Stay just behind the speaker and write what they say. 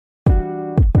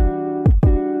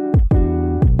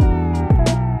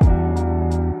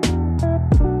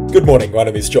Good morning, my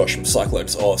name is Josh from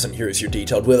Cyclones Oz, and here is your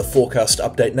detailed weather forecast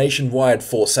update nationwide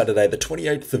for Saturday the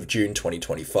 28th of June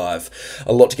 2025.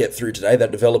 A lot to get through today. That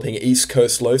developing east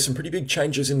coast low, some pretty big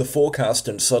changes in the forecast,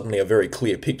 and suddenly a very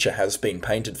clear picture has been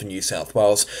painted for New South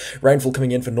Wales. Rainfall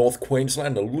coming in for North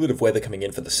Queensland, a little bit of weather coming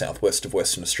in for the southwest of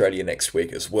Western Australia next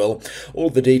week as well. All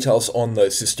the details on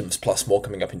those systems plus more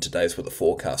coming up in today's weather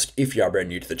forecast. If you are brand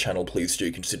new to the channel, please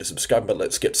do consider subscribing, but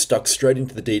let's get stuck straight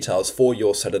into the details for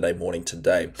your Saturday morning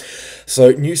today.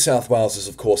 So New South Wales is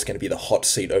of course going to be the hot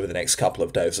seat over the next couple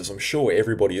of days, as I'm sure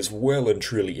everybody is well and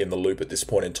truly in the loop at this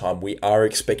point in time. We are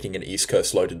expecting an east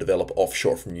coast low to develop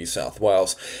offshore from New South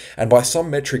Wales, and by some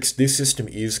metrics this system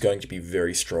is going to be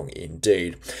very strong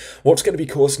indeed. What's going to be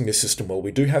causing this system? Well,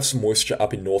 we do have some moisture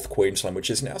up in North Queensland, which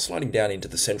is now sliding down into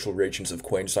the central regions of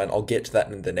Queensland. I'll get to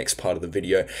that in the next part of the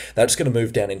video. That's going to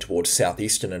move down in towards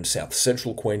southeastern and south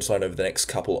central Queensland over the next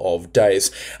couple of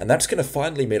days, and that's going to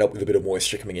finally meet up with a bit of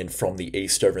moisture coming in from the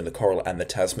east over in the Coral and the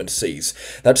Tasman seas.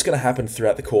 That's going to happen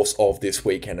throughout the course of this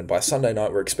weekend, and by Sunday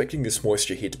night we're expecting this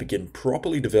moisture here to begin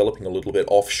properly developing a little bit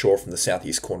offshore from the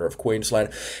southeast corner of Queensland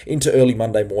into early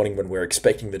Monday morning, when we're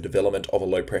expecting the development of a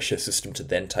low pressure system to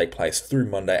then take place through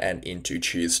Monday and into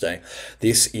Tuesday.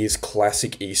 This is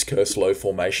classic East Coast low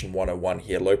formation 101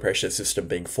 here, low pressure system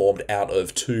being formed out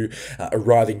of two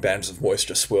arriving bands of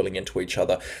moisture swirling into each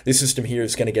other. This system here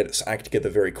is going to get its act together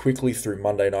very quickly through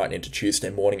Monday night and into Tuesday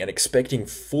morning, and expecting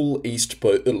full East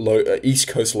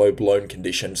Coast low blown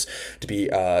conditions to be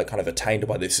kind of attained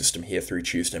by this system here through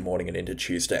Tuesday morning and into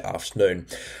Tuesday afternoon.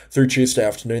 Through Tuesday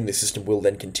afternoon, this system will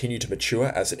then continue to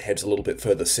mature as it heads a little bit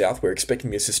further south. We're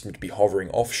expecting this system to be hovering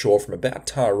offshore from about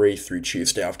Taree through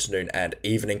Tuesday afternoon and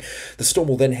evening. The storm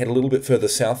will then head a little bit further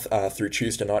south through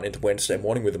Tuesday night into Wednesday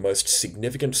morning, with the most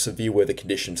significant severe weather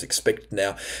conditions expected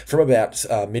now from about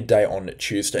midday on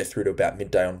Tuesday through to about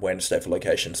midday on Wednesday for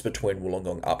locations between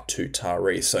Wollongong up to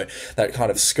Taree. So that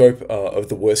kind of scope of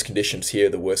the worst conditions here,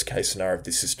 the worst case scenario of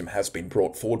this system, has been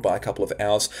brought forward by a couple of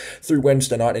hours. Through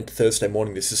Wednesday night into Thursday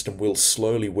morning, the system will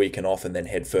slowly weaken off and then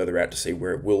head further out to sea,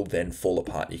 where it will then fall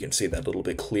apart. You can see that a little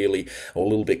bit clearly, or a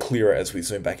little bit clearer as we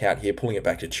zoom back out here, pulling it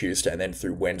back to Tuesday, and then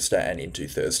through Wednesday and into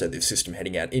Thursday, this system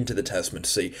heading out into the Tasman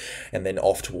Sea and then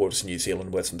off towards New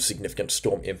Zealand, where some significant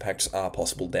storm impacts are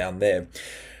possible down there.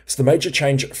 So the major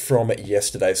change from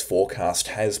yesterday's forecast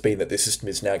has been that this system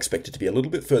is now expected to be a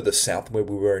little bit further south where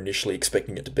we were initially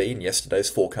expecting it to be in yesterday's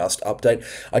forecast update.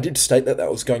 I did state that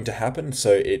that was going to happen,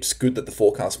 so it's good that the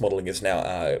forecast modelling is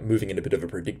now moving in a bit of a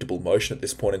predictable motion at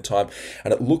this point in time,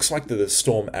 and it looks like the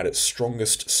storm at its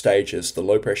strongest stages, the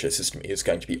low pressure system, is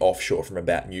going to be offshore from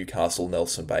about Newcastle,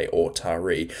 Nelson Bay or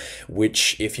Taree,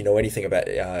 which, if you know anything about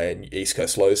east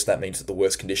coast lows, that means that the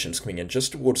worst conditions coming in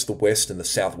just towards the west and the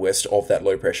southwest of that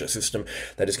low pressure system.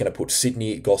 That is going to put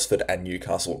Sydney, Gosford and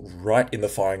Newcastle right in the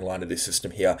firing line of this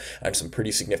system here, and some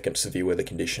pretty significant severe weather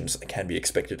conditions can be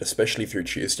expected, especially through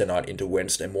Tuesday night into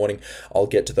Wednesday morning. I'll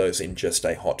get to those in just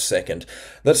a hot second.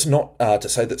 That's not to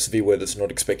say that severe weather is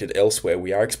not expected elsewhere.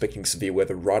 We are expecting severe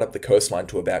weather right up the coastline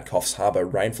to about Coffs Harbour.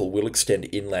 Rainfall will extend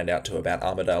inland out to about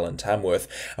Armidale and Tamworth,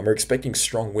 and we're expecting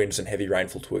strong winds and heavy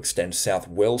rainfall to extend south,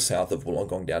 well south of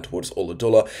Wollongong down towards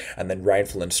Ulladulla, and then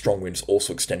rainfall and strong winds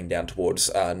also extending down towards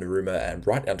Narooma and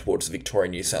right down towards the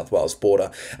Victoria-New South Wales border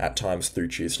at times through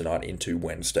Tuesday night into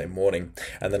Wednesday morning.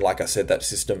 And then, like I said, that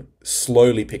system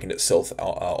slowly picking itself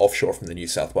offshore from the New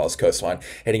South Wales coastline,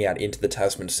 heading out into the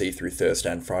Tasman Sea through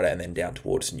Thursday and Friday, and then down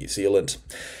towards New Zealand.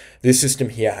 This system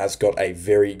here has got a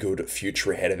very good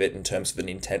future ahead of it in terms of an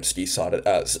intensity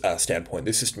standpoint.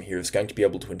 This system here is going to be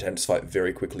able to intensify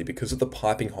very quickly because of the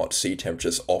piping hot sea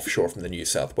temperatures offshore from the New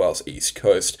South Wales east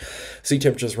coast. Sea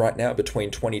temperatures right now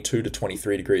between 22 to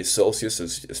 23 degrees Celsius,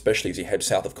 especially as you head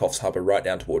south of Coffs Harbour right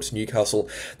down towards Newcastle,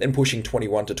 then pushing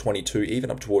 21 to 22, even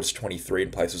up towards 23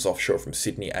 in places offshore from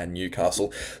Sydney and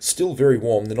Newcastle. Still very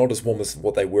warm. They're not as warm as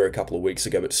what they were a couple of weeks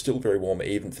ago, but still very warm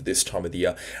even for this time of the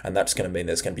year, and that's going to mean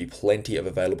there's going to be plenty of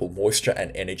available moisture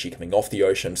and energy coming off the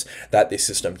oceans that this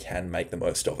system can make the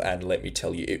most of, and let me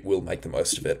tell you, it will make the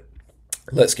most of it.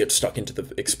 Let's get stuck into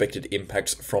the expected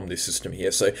impacts from this system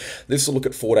here. So this will look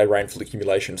at 4-day rainfall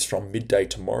accumulations from midday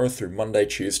tomorrow through Monday,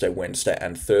 Tuesday, Wednesday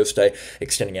and Thursday,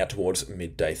 extending out towards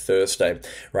midday Thursday.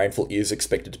 Rainfall is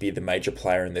expected to be the major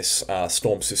player in this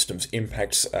storm system's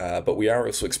impacts, but we are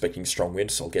also expecting strong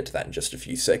winds, so I'll get to that in just a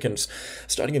few seconds.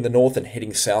 Starting in the north and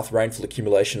heading south, rainfall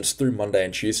accumulations through Monday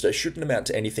and Tuesday shouldn't amount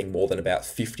to anything more than about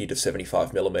 50 to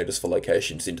 75 millimetres for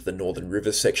locations into the Northern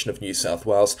Rivers section of New South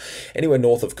Wales. Anywhere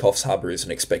north of Coffs Harbour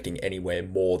isn't expecting anywhere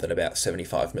more than about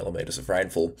 75 millimetres of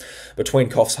rainfall. Between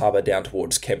Coffs Harbour down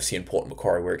towards Kempsey and Port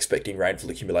Macquarie, we're expecting rainfall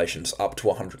accumulations up to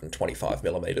 125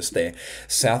 millimetres there.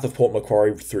 South of Port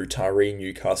Macquarie through Taree,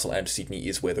 Newcastle and Sydney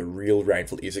is where the real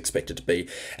rainfall is expected to be.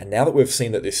 And now that we've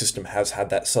seen that this system has had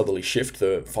that southerly shift,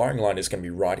 the firing line is going to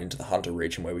be right into the Hunter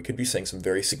region, where we could be seeing some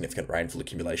very significant rainfall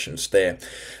accumulations there.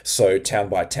 So town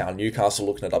by town, Newcastle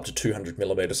looking at up to 200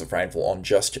 millimetres of rainfall on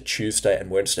just Tuesday and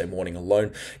Wednesday morning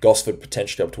alone. Gosford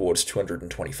potentially up towards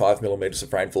 225 millimetres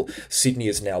of rainfall. Sydney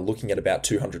is now looking at about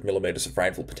 200 millimetres of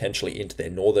rainfall potentially into their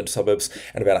northern suburbs,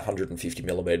 and about 150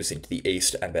 millimetres into the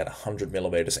east, and about 100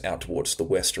 millimetres out towards the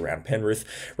west around Penrith.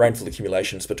 Rainfall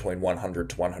accumulations between 100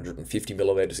 to 150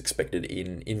 millimetres expected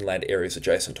in inland areas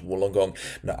adjacent to Wollongong,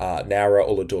 Nowra,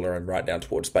 Ulladulla and right down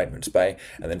towards Batemans Bay,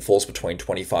 and then falls between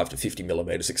 25 to 50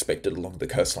 millimetres expected along the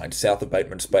coastline south of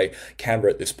Batemans Bay.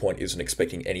 Canberra at this point isn't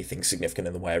expecting anything significant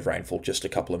in the way of rainfall, just a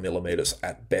couple of millimetres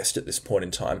at best at this point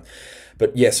in time.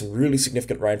 But yes, some really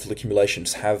significant rainfall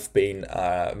accumulations have been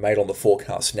made on the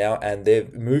forecast now, and they're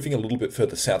moving a little bit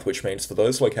further south, which means for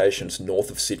those locations north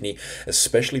of Sydney,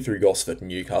 especially through Gosford and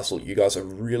Newcastle, you guys are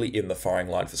really in the firing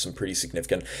line for some pretty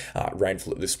significant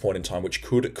rainfall at this point in time, which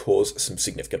could cause some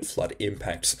significant flood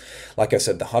impacts. Like I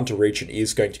said, the Hunter region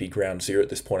is going to be ground zero at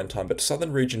this point in time, but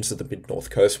southern regions of the mid-north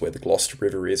coast, where the Gloucester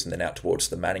River is, and then out towards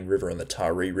the Manning River and the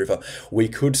Taree River, we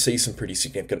could see some pretty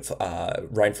significant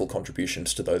rainfall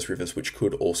contributions to those rivers, which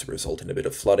could also result in a bit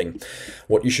of flooding.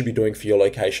 What you should be doing for your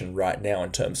location right now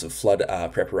in terms of flood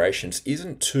preparations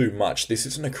isn't too much. This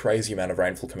isn't a crazy amount of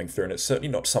rainfall coming through, and it's certainly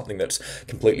not something that's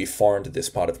completely foreign to this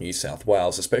part of New South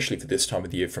Wales, especially for this time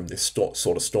of the year from this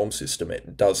sort of storm system.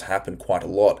 It does happen quite a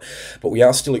lot, but we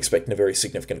are still expecting a very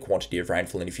significant quantity of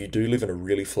rainfall, and if you do live in a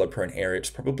really flood-prone area, it's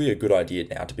probably a good idea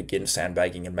now to begin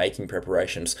sandbagging and making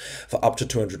preparations for up to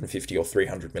 250 or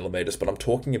 300 millimetres, but I'm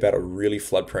talking about a really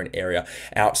flood-prone area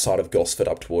outside of Gosford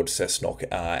up towards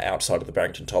Cessnock, outside of the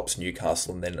Barrington Tops,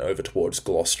 Newcastle, and then over towards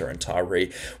Gloucester and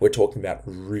Taree. We're talking about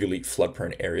really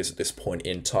flood-prone areas at this point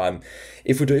in time.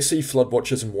 If we do see flood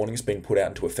watches and warnings being put out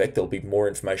into effect, there'll be more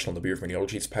information on the Bureau of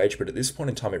Meteorology's page, but at this point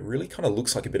in time, it really kind of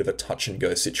looks like a bit of a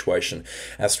touch-and-go situation,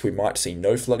 as to we might see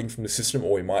no flooding from the system,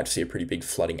 or we might see a pretty big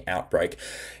flooding outbreak.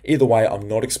 Either way, I'm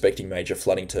not expecting major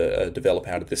flooding to develop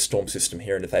out of this storm system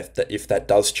here, and if that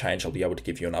does change, I'll be able to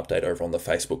give you an update over on the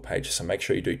Facebook page, so make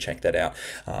sure you do check that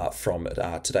out from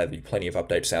today. There'll be plenty of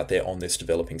updates out there on this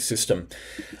developing system.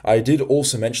 I did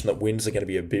also mention that winds are going to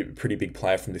be a pretty big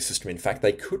player from this system. In fact,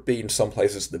 they could be in some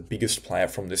places the biggest player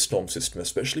from this storm system,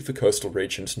 especially for coastal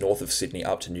regions north of Sydney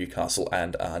up to Newcastle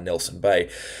and Nelson Bay.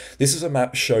 This is a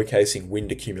map showcasing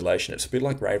wind accumulation. It's a bit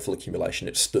like rainfall accumulation.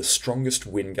 It's the strongest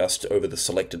wind gust over the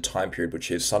selected time period,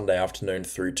 which is Sunday afternoon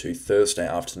through to Thursday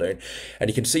afternoon. And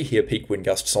you can see here peak wind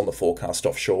gusts on the forecast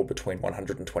offshore between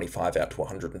 125 out to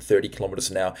 130 kilometres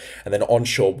an hour, and then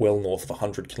onshore well north of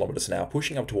 100 kilometres an hour,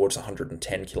 pushing up towards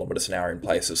 110 kilometres an hour in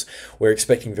places. We're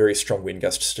expecting very strong wind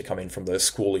gusts to come in from those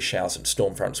squally showers and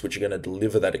storm fronts, which are going to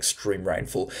deliver that extreme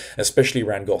rainfall, especially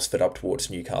around Gosford up towards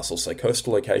Newcastle. So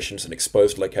coastal locations and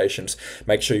exposed locations,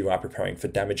 make sure you are preparing for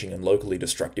damaging and locally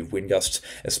destructive wind gusts,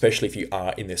 especially if you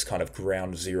are in this kind of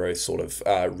ground zero sort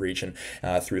of region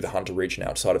through the Hunter region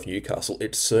outside of Newcastle.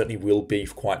 It certainly will be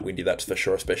quite windy, that's for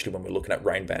sure, especially when we're looking at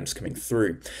rain bands coming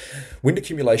through. Wind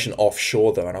accumulation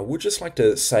offshore though, and I would just like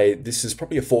to say this is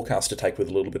probably a forecast to take with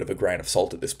a little bit of a grain of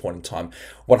salt at this point in time.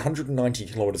 190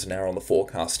 kilometres an hour on the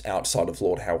forecast outside of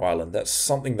Lord Howe Island. That's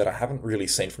something that I haven't really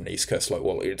seen from an East Coast low.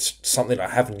 Well, it's something I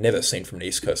have never seen from an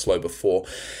East Coast low before,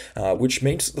 which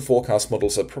means that the forecast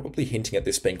models are probably hinting at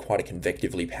this being quite a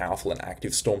convectively powerful and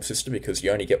active storm system, because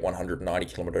you only get 190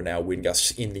 kilometre an hour wind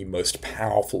gusts in the most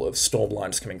powerful of storm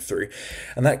lines coming through.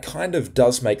 And that kind of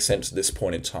does make sense at this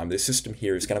point in time. This system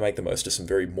here is going to make the most of some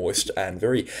very moist and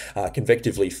very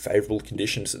convectively favourable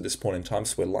conditions at this point in time,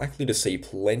 so we're likely to see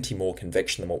plenty more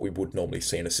convection than what we would normally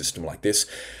see in a system like this,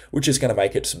 which is going to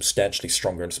make it substantially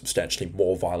stronger and substantially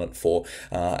more violent for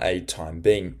a time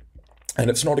being. And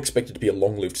it's not expected to be a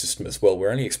long-lived system as well.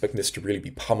 We're only expecting this to really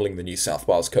be pummeling the New South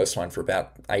Wales coastline for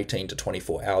about 18 to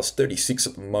 24 hours, 36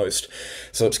 at the most.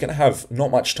 So it's going to have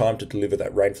not much time to deliver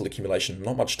that rainfall accumulation,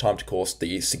 not much time to cause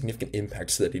the significant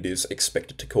impacts that it is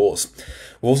expected to cause.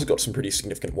 We've also got some pretty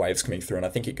significant waves coming through, and I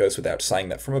think it goes without saying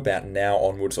that from about now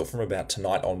onwards, or from about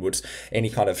tonight onwards, any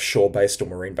kind of shore-based or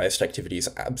marine-based activity is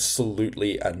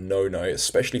absolutely a no-no,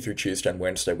 especially through Tuesday and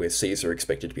Wednesday, where seas are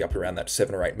expected to be up around that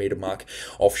 7 or 8 metre mark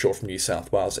offshore from New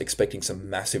South Wales, expecting some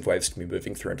massive waves to be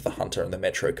moving through into the Hunter and the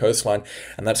Metro coastline,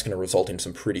 and that's going to result in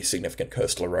some pretty significant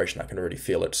coastal erosion. I can already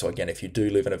feel it. So again, if you do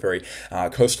live in a very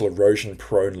coastal erosion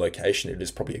prone location, it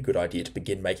is probably a good idea to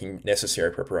begin making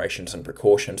necessary preparations and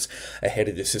precautions ahead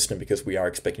of this system, because we are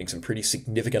expecting some pretty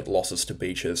significant losses to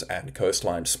beaches and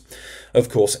coastlines. Of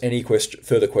course, any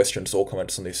further questions or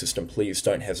comments on this system, please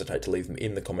don't hesitate to leave them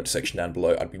in the comment section down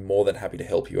below. I'd be more than happy to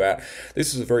help you out.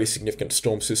 This is a very significant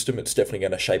storm system. It's definitely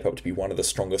going to shape up to be one of the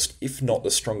strongest, if not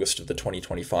the strongest, of the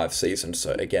 2025 season.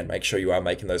 So again, make sure you are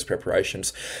making those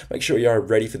preparations. Make sure you are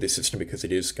ready for this system, because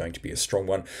it is going to be a strong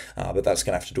one. But that's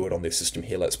going to have to do it on this system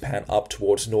here. Let's pan up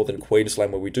towards northern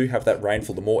Queensland, where we do have that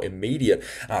rainfall, the more immediate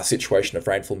situation of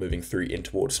rainfall moving through in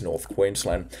towards North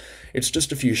Queensland. It's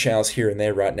just a few showers here and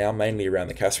there right now, mainly around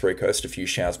the Cassowary coast, a few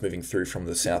showers moving through from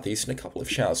the southeast, and a couple of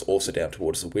showers also down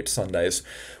towards the Whitsundays.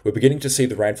 We're beginning to see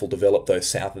the rainfall develop, though,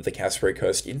 south of the Cassowary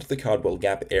coast into the Cardwell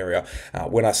Gap area.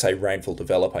 When I say rainfall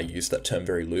develop, I use that term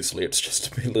very loosely. It's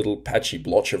just a little patchy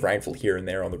blotch of rainfall here and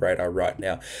there on the radar right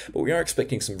now, but we are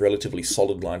expecting some relatively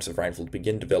solid lines of rainfall to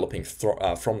begin developing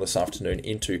from this afternoon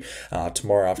into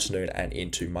tomorrow afternoon and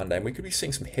into Monday, and we could be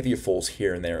seeing some heavier falls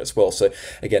here and there as well. So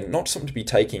again, not something to be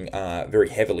taking very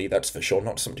heavily, that's for sure,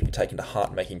 not something to be taken to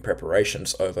heart making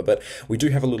preparations over, but we do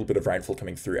have a little bit of rainfall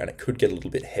coming through, and it could get a little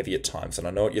bit heavy at times. And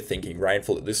I know what you're thinking,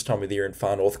 rainfall at this time of the year in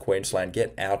far north Queensland,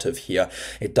 get out of here.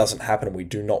 It doesn't happen and we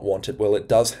do not want it. Well, it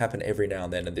does happen every now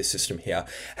and then, and this system here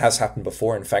has happened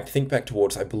before. In fact, think back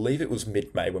towards, I believe it was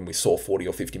mid-May, when we saw 40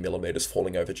 or 50 millimeters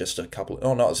falling over just a couple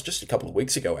of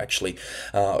weeks ago actually,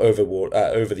 over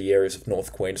the areas of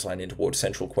North Queensland in towards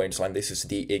central Queensland. This is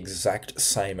the exact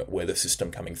same weather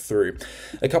system coming through.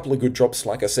 A couple of good drops,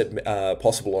 like I said,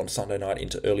 possible on Sunday night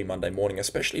into early Monday morning,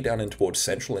 especially down in towards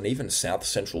central and even south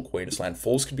central Queensland.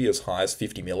 Falls could be as high as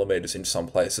 50 millimeters in some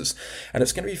places, and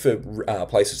it's going to be for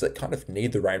places that kind of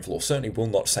need the rainfall, or certainly will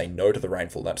not say no to the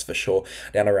rainfall, that's for sure.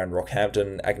 Down around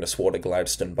Rockhampton, Agnes Water,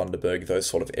 Gladstone, Bundaberg, those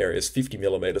sort of areas, 50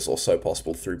 millimeters or so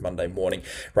possible through Monday morning.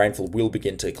 Rainfall will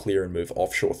begin to clear and move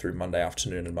offshore through Monday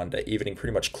afternoon and Monday evening,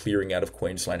 pretty much clearing out of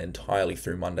Queensland entirely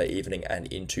through Monday evening and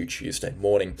into Tuesday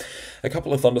morning. A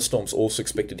couple of thunderstorms also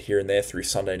expected here and there through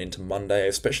Sunday and into Monday,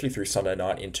 especially through Sunday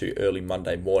night into early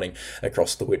Monday morning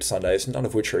across the Whitsundays, none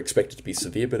of which are expected to be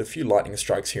severe, but a few lightning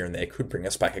strikes here and there could bring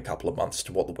us back a couple of months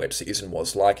to what the wet season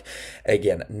was like.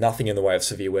 Again, nothing in the way of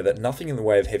severe weather, nothing in the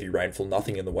way of heavy rainfall,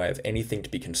 nothing in the way of anything to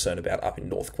be concerned about up in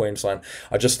North Queensland.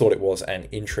 I just thought it was an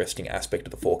interesting aspect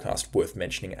of the forecast worth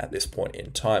mentioning at this point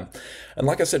in time. And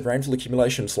like I said, rainfall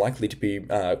accumulation is likely to be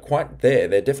quite there.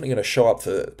 They're definitely going to show up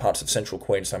for parts of central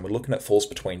Queensland. We're looking at falls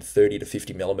between 30 to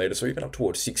 50 millimeters, or even up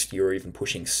towards 60, or even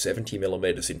pushing 70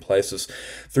 millimeters in places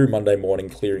through Monday morning,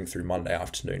 clearing through Monday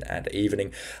afternoon and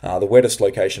evening. The wettest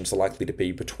locations are likely to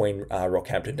be between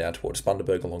Rockhampton down towards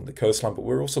Bundaberg along the coastline, but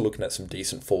we're also looking at some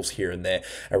decent falls here and there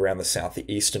around the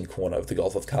southeastern corner of the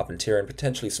Gulf of Carpentaria, and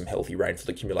potentially some healthy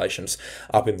rainfall accumulations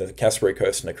up in the Cassowary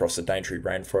coast and across the Daintree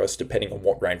rainforest, depending on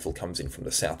what rainfall comes in from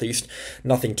the southeast.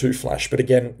 Nothing too flash, but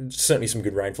again, certainly some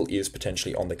good rainfall is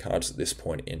potentially on the cards at this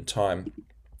point in time.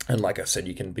 And like I said,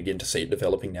 you can begin to see it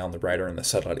developing now on the radar and the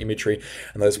satellite imagery,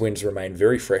 and those winds remain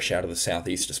very fresh out of the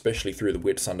southeast, especially through the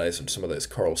Whitsundays and some of those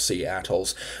Coral Sea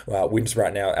atolls. Winds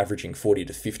right now averaging 40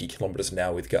 to 50 kilometres an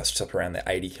hour, with gusts up around the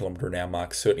 80 kilometre an hour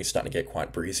mark, certainly starting to get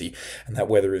quite breezy, and that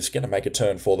weather is going to make a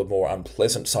turn for the more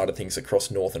unpleasant side of things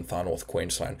across north and far north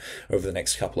Queensland over the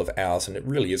next couple of hours, and it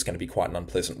really is going to be quite an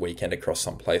unpleasant weekend across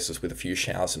some places with a few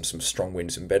showers and some strong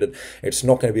winds embedded. It's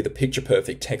not going to be the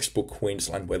picture-perfect textbook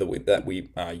Queensland weather that we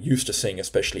used to seeing,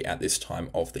 especially at this time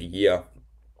of the year.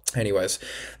 Anyways,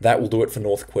 that will do it for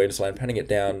North Queensland. Panning it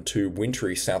down to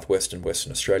wintry southwest and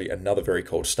Western Australia. Another very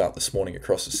cold start this morning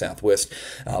across the southwest.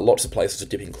 Lots of places are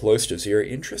dipping close to zero.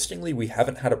 Interestingly, we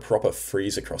haven't had a proper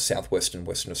freeze across southwest and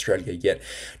Western Australia yet.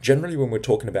 Generally, when we're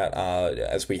talking about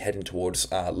as we head in towards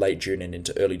late June and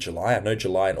into early July, I know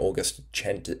July and August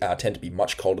tend to be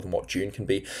much colder than what June can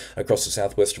be across the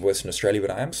southwest of Western Australia,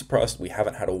 but I am surprised that we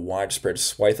haven't had a widespread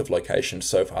swathe of locations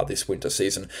so far this winter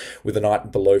season with a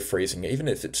night below freezing. Even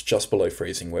if it's just below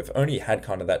freezing, we've only had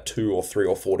kind of that 2 or 3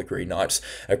 or 4 degree nights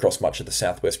across much of the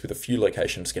southwest, with a few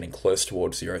locations getting close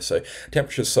towards zero. So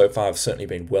temperatures so far have certainly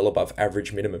been well above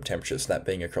average minimum temperatures, that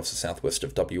being across the southwest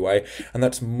of WA, and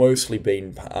that's mostly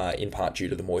been in part due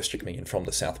to the moisture coming in from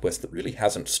the southwest that really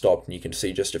hasn't stopped, and you can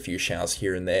see just a few showers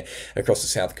here and there across the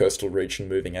south coastal region,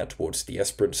 moving out towards the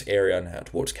Esperance area and out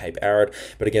towards Cape Arid,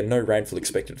 but again, no rainfall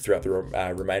expected throughout the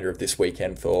remainder of this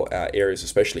weekend for areas,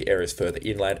 especially areas further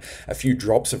inland. A few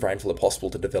drops chance of rainfall are possible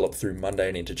to develop through Monday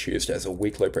and into Tuesday as a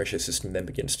weak low pressure system then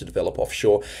begins to develop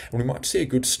offshore. And we might see a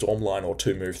good storm line or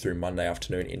two move through Monday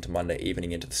afternoon into Monday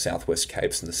evening into the southwest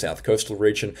Capes and the south coastal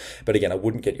region. But again, I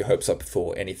wouldn't get your hopes up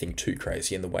for anything too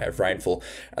crazy in the way of rainfall.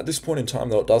 At this point in time,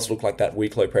 though, it does look like that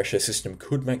weak low pressure system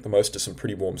could make the most of some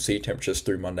pretty warm sea temperatures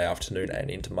through Monday afternoon and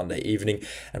into Monday evening.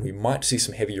 And we might see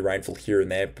some heavier rainfall here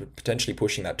and there, potentially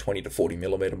pushing that 20 to 40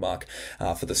 millimeter mark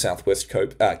for the southwest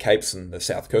Capes and the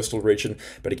south coastal region.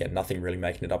 But again, nothing really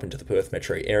making it up into the Perth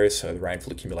metro area, so the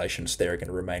rainfall accumulations there are going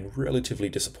to remain relatively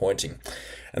disappointing.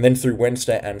 And then through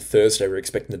Wednesday and Thursday, we're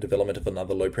expecting the development of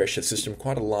another low pressure system,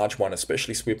 quite a large one,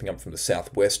 especially sweeping up from the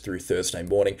southwest through Thursday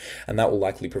morning, and that will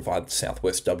likely provide the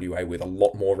southwest WA with a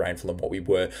lot more rainfall than what we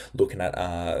were looking at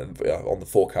on the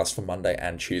forecast for Monday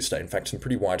and Tuesday. In fact, some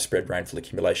pretty widespread rainfall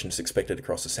accumulations expected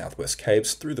across the southwest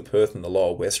Capes, through the Perth and the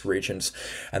lower west regions,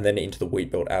 and then into the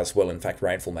wheat belt as well. In fact,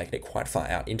 rainfall making it quite far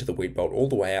out into the wheat belt, all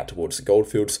the way out towards the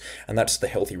goldfields, and that's the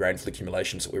healthy rainfall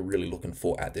accumulations that we're really looking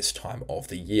for at this time of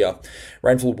the year.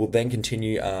 Rainfall will then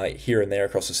continue here and there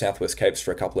across the southwest Capes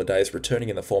for a couple of days, returning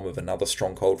in the form of another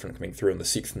strong cold front coming through on the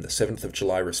 6th and the 7th of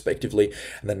July respectively,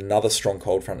 and then another strong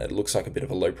cold front. It looks like a bit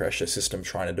of a low pressure system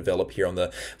trying to develop here on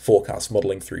the forecast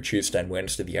modelling through Tuesday and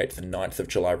Wednesday, the 8th and 9th of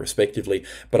July respectively,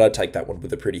 but I'd take that one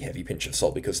with a pretty heavy pinch of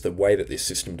salt, because the way that this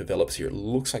system develops here, it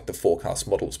looks like the forecast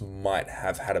models might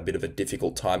have had a bit of a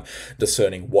difficult time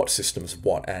discerning what system's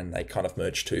what, and they kind of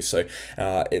merge too. So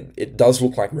it does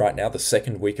look like right now the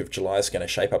second week of July is going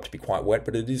to shape up to be quite wet,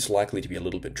 but it is likely to be a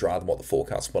little bit drier than what the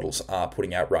forecast models are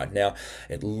putting out right now.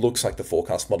 It looks like the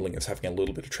forecast modelling is having a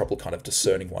little bit of trouble kind of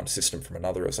discerning one system from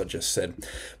another, as I just said.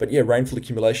 But yeah, rainfall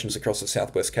accumulations across the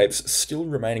southwest Capes still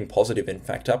remaining positive, in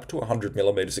fact up to 100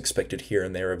 millimetres expected here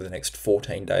and there over the next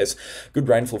 14 days. Good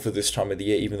rainfall for this time of the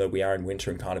year, even though we are in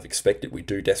winter and kind of expect it. We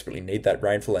do desperately need that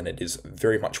rainfall, and it is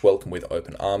very much welcome with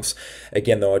open arms.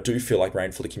 Again, though, I do feel like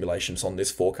rainfall accumulations on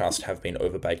this forecast have been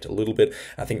overbaked a little bit.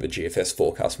 I think the GFS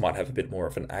forecast might have a bit more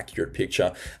of an accurate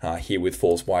picture here, with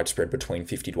falls widespread between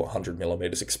 50 to 100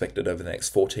 millimetres expected over the next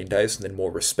 14 days, and then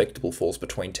more respectable falls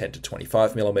between 10 to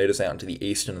 25 millimetres out into the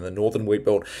eastern and the northern wheat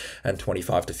belt, and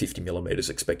 25 to 50 millimetres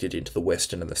expected into the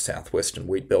western and the southwestern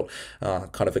wheat belt,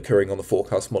 kind of occurring on the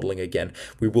forecast modelling again.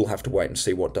 We will have to wait and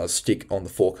see what does stick on the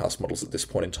forecast models at this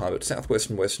point in time, but southwest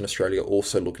and western Australia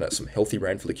also looking at some healthy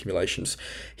rainfall accumulations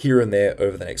here and there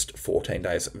over the next 14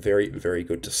 days. Very, very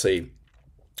good to see.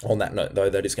 On that note, though,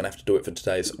 that is going to have to do it for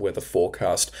today's weather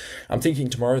forecast. I'm thinking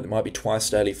tomorrow there might be twice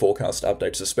daily forecast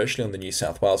updates, especially on the New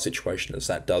South Wales situation as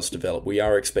that does develop. We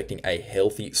are expecting a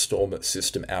healthy storm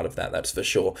system out of that, that's for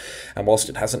sure. And whilst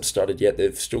it hasn't started yet,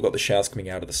 they've still got the showers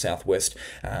coming out of the southwest.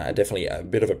 Definitely a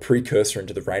bit of a precursor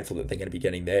into the rainfall that they're going to be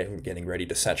getting there, getting ready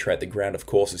to saturate the ground, of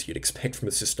course, as you'd expect from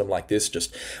a system like this,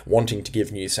 just wanting to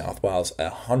give New South Wales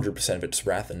 100% of its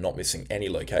wrath and not missing any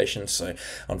locations. So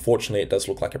unfortunately, it does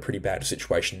look like a pretty bad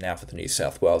situation now for the New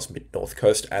South Wales mid-north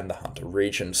coast and the Hunter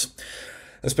regions.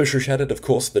 A special shout out, of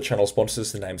course, to the channel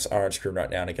sponsors. The names are on screen right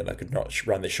now, and again, I could not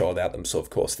run this show without them, so of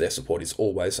course their support is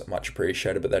always much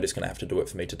appreciated, but that is going to have to do it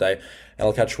for me today, and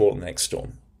I'll catch you all in the next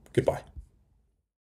storm. Goodbye.